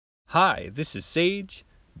Hi, this is Sage,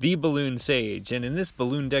 the Balloon Sage, and in this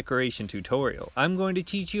balloon decoration tutorial, I'm going to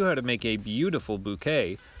teach you how to make a beautiful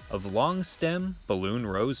bouquet of long stem balloon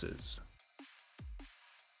roses.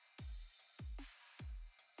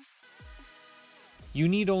 You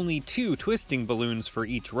need only 2 twisting balloons for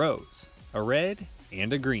each rose, a red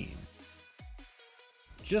and a green.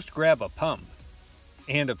 Just grab a pump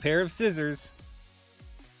and a pair of scissors,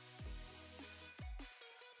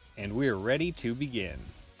 and we're ready to begin.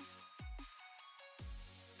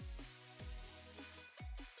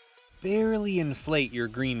 Barely inflate your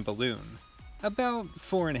green balloon, about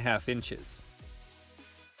 4.5 inches.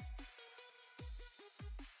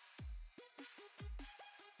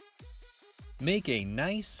 Make a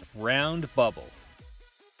nice round bubble.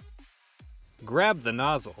 Grab the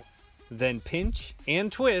nozzle, then pinch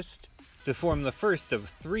and twist to form the first of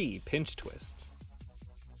 3 pinch twists.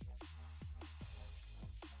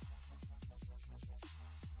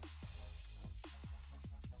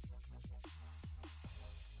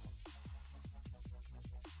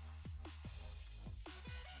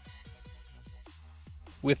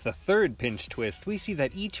 With the third pinch twist, we see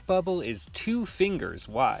that each bubble is 2 fingers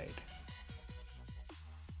wide.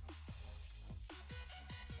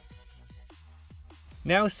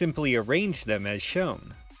 Now simply arrange them as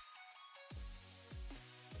shown.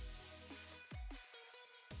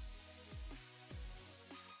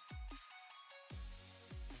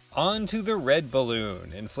 On to the red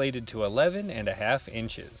balloon, inflated to 11.5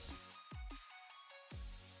 inches.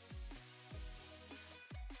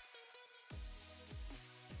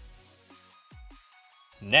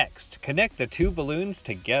 Next, connect the 2 balloons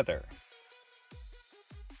together.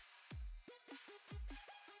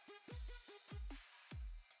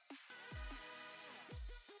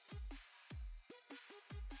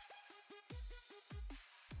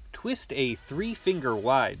 Twist a 3-finger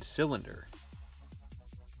wide cylinder.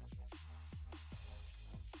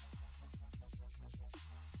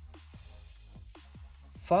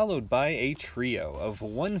 Followed by a trio of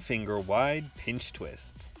 1-finger wide pinch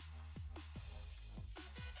twists.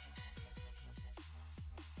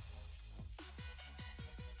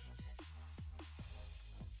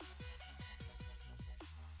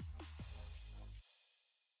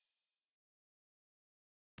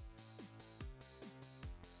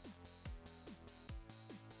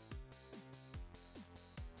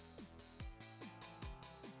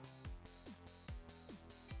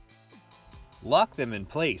 Lock them in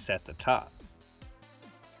place at the top.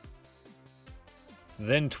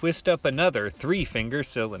 Then twist up another 3-finger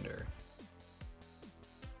cylinder.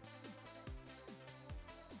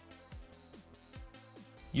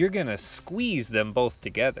 You're gonna squeeze them both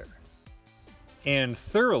together and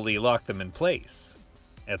thoroughly lock them in place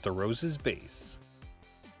at the rose's base.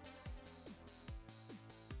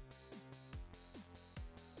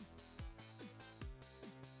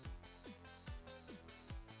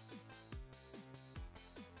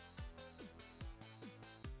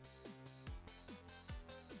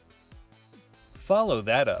 Follow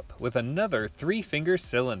that up with another 3-finger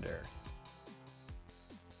cylinder.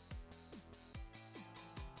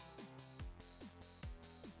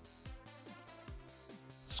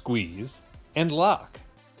 Squeeze and lock.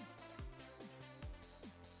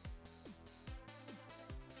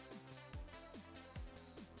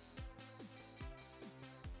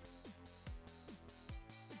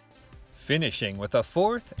 Finishing with a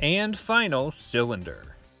 4th and final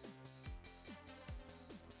cylinder.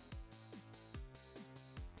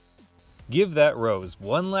 Give that rose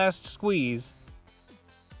one last squeeze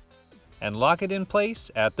and lock it in place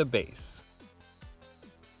at the base.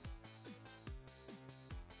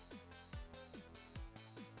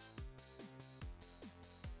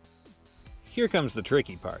 Here comes the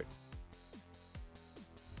tricky part.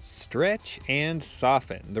 Stretch and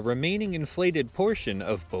soften the remaining inflated portion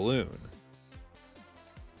of balloon.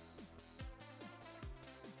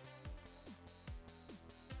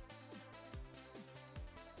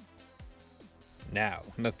 Now,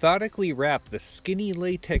 methodically wrap the skinny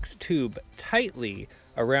latex tube tightly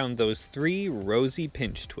around those 3 rosy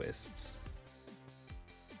pinch twists.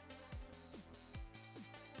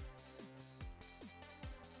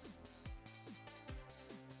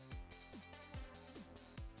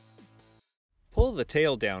 Pull the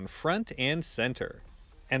tail down front and center,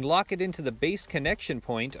 and lock it into the base connection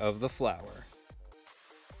point of the flower.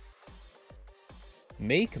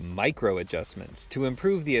 Make micro adjustments to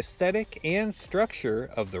improve the aesthetic and structure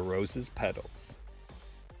of the rose's petals.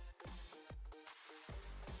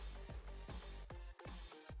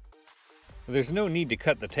 There's no need to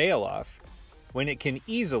cut the tail off when it can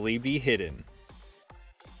easily be hidden.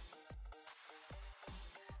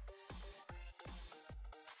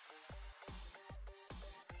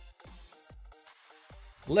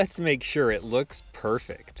 Let's make sure it looks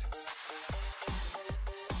perfect.